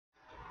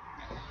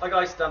Hi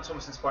guys, Dan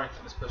Thomas, Inspiring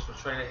Fitness Personal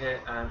Trainer here,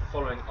 and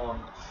following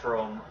on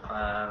from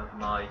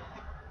my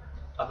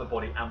upper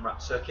body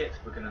AMRAP circuit,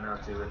 we're going to now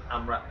do an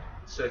AMRAP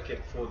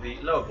circuit for the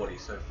lower body,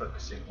 so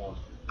focusing on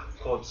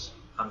quads,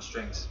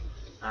 hamstrings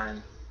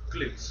and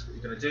glutes. What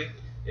you're going to do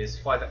is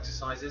 5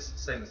 exercises,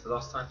 same as the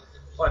last time,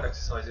 5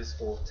 exercises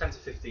for 10 to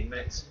 15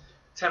 minutes,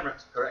 10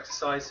 reps per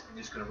exercise, and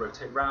you're just going to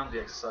rotate around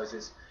the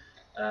exercises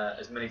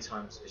as many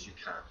times as you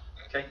can.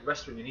 Okay,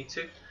 rest when you need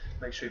to.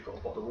 Make sure you've got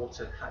a bottle of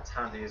water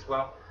handy as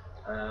well.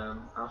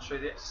 I'll show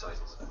you the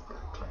exercises. So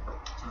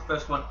the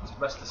first one is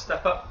rest to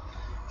step up.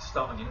 You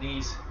start on your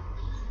knees,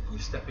 and you're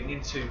stepping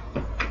into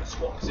a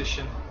squat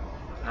position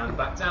and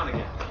back down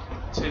again.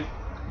 2,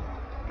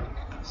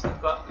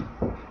 step up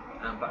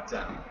and back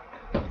down.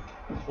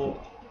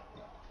 4,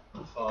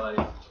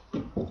 5,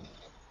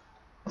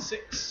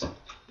 6,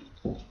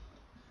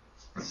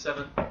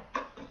 7,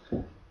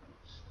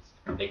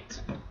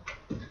 8,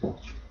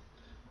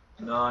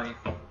 9,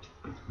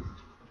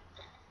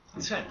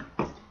 10.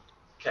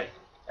 Okay,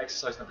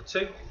 exercise number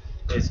 2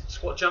 is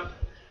squat jump.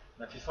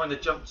 Now if you find the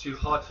jump too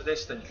hard for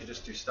this, then you can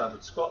just do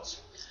standard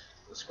squats.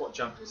 The squat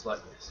jump is like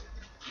this.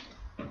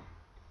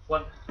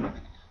 1,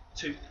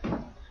 2,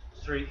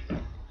 3,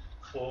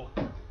 4,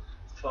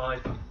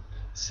 5,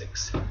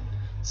 6,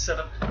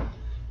 7,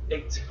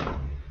 8,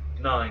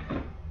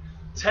 9,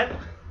 10.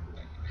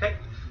 Okay,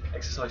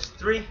 exercise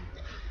 3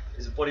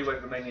 is a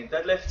bodyweight Romanian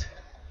deadlift.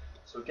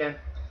 So again,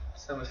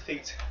 stand with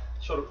feet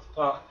shoulder width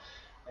apart,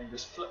 and you're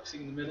just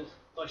flexing in the middle,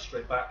 nice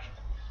straight back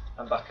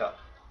and back up.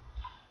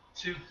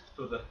 2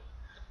 for the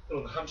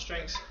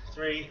hamstrings.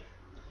 3,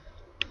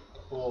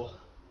 4,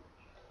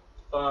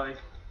 5,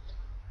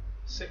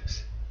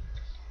 6,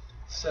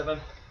 7,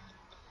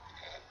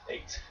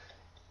 8,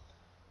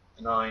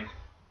 9,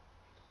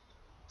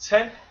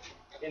 10.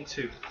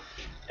 Into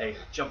a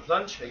jump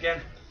lunge.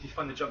 Again, if you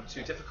find the jump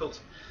too difficult,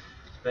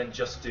 then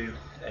just do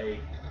a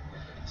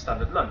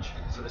standard lunge.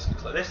 So this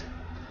looks like this.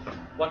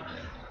 1,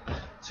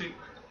 2,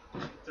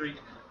 3,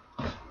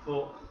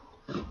 4,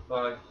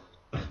 5,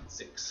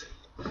 6,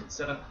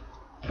 7,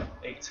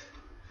 8,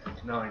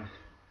 9,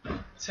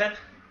 10. And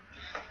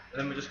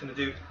then we're just going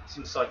to do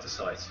some side to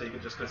side. So you're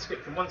just going to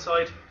skip from one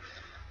side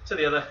to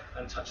the other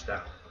and touch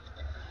down.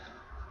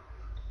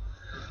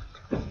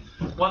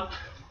 1,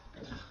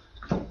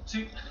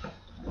 2,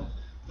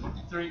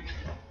 3,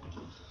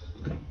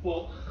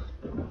 4,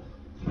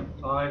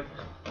 5,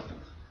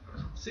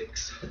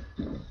 6,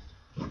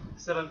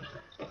 7,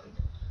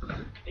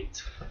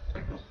 8,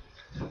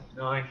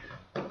 9,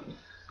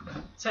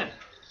 10.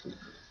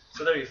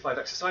 So there are your 5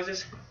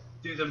 exercises.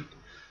 Do them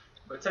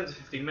about 10 to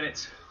 15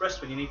 minutes,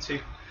 rest when you need to,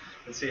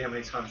 and see how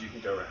many times you can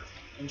go around.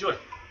 Enjoy!